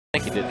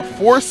Thank you, dude.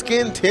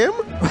 Foreskin Tim?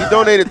 He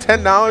donated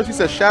 $10. He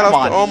said, shout out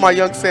to all my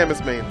young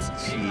Samus mains.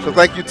 Jeez. So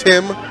thank you,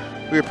 Tim.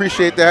 We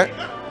appreciate that.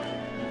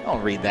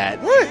 Don't read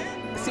that. What?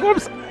 See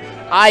what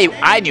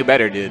I knew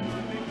better, dude.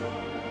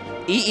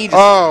 EE just,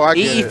 I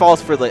get EE it. falls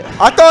for the.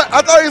 I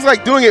thought he was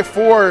like doing it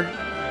for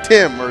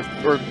Tim or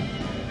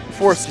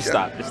Foreskin. Just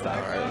stop. Just stop.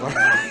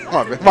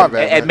 My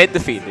bad. Admit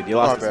defeat, dude. You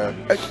lost. My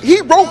bad.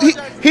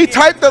 He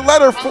typed the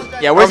letter 4.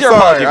 Yeah, where's your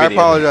apology video? I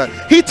apologize.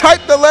 He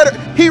typed the letter.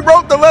 He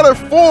wrote the letter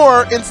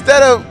 4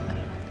 instead of.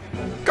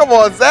 Come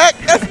on, Zach.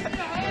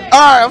 All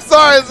right, I'm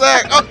sorry,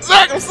 Zach.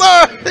 Zach, I'm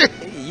sorry.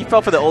 You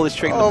fell for the oldest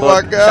trick in the Oh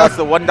book. my God. Shouts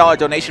to the $1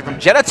 donation from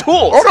Jenna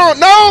Tools. Hold on,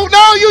 no,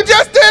 you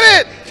just did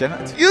it. Jenna.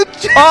 You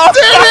just did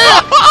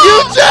it.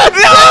 You just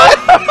did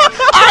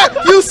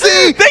it. You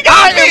see, They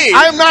got me.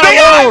 I am not They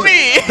alone. got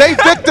me. They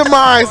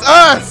victimize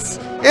us.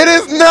 It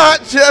is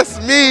not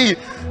just me,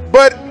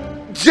 but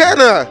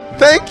Jenna.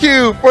 Thank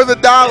you for the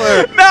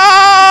 $1.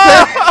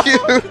 No. Thank you.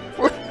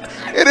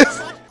 It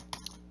is.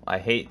 I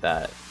hate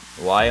that.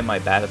 Why am I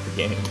bad at the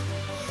game?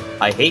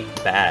 I hate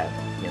bad,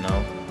 you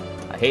know?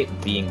 I hate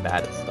being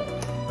bad at stuff.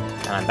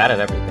 And I'm bad at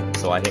everything,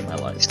 so I hate my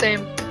life.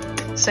 Same.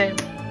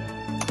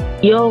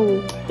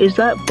 Yo, is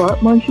that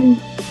butt munching?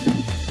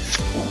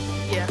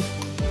 Yeah.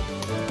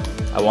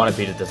 I want to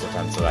beat it this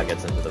attempt so that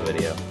gets into the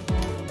video.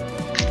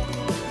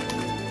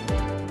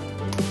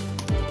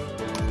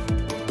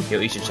 Yo,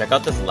 you should check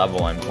out this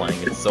level I'm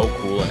playing. It's so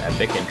cool and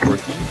epic and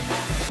quirky.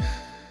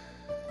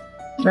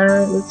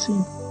 Alright, let's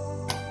see.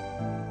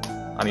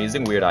 I'm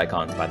using weird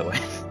icons, by the way.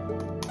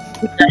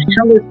 What the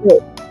hell is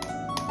it?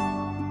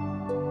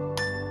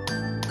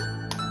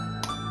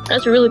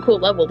 That's a really cool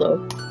level,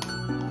 though.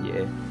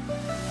 Yeah.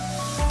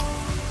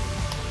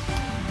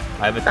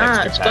 I have a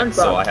texture pack,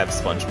 so I have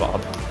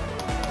SpongeBob.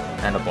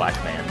 And a black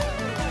man.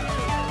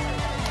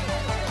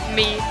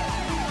 Me.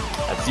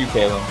 That's you,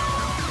 Caleb.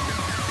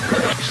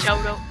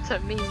 Shout out to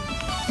me.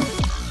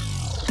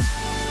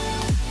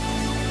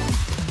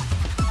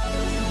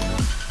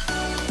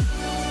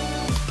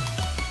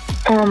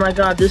 Oh my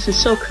god, this is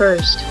so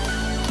cursed.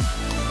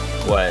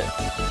 What?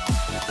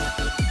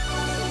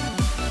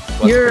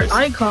 What's Your cursed?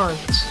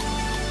 icons.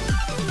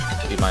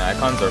 Dude, my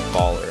icons are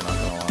baller, not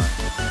gonna lie.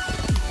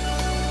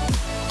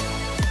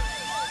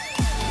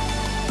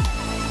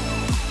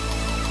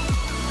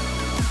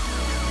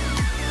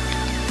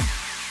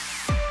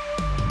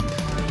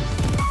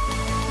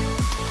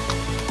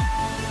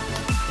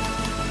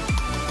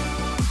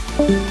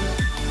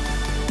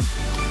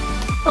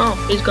 Oh,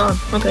 he's gone.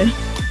 Okay.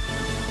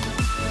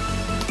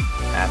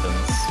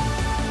 Happens.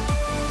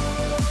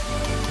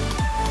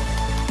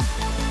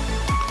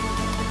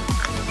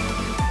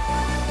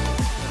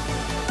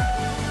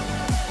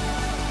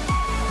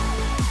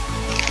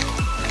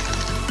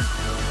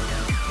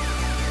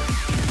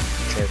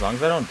 Okay, as long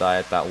as I don't die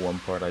at that one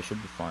part, I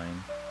should be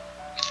fine.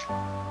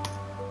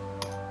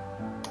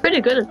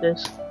 Pretty good at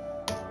this.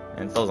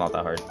 And it's still not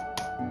that hard.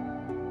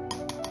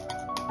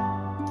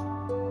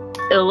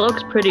 It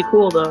looks pretty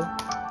cool, though.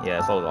 Yeah,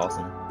 it's all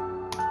awesome.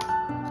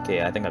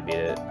 Okay, I think I beat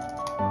it.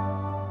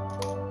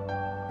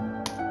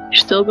 You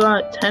still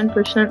got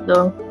 10%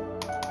 though.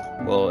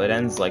 Well, it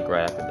ends like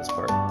right after this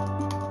part.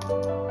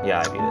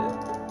 Yeah, I beat it.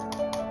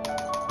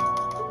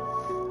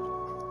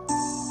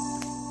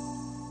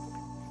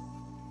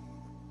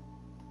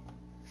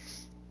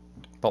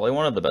 Probably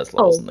one of the best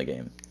levels in the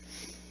game.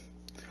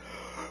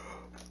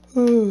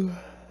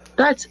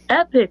 That's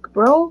epic,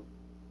 bro.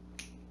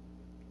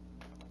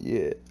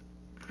 Yeah.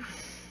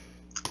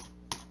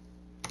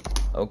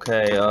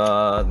 Okay,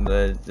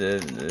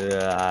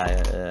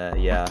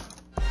 yeah.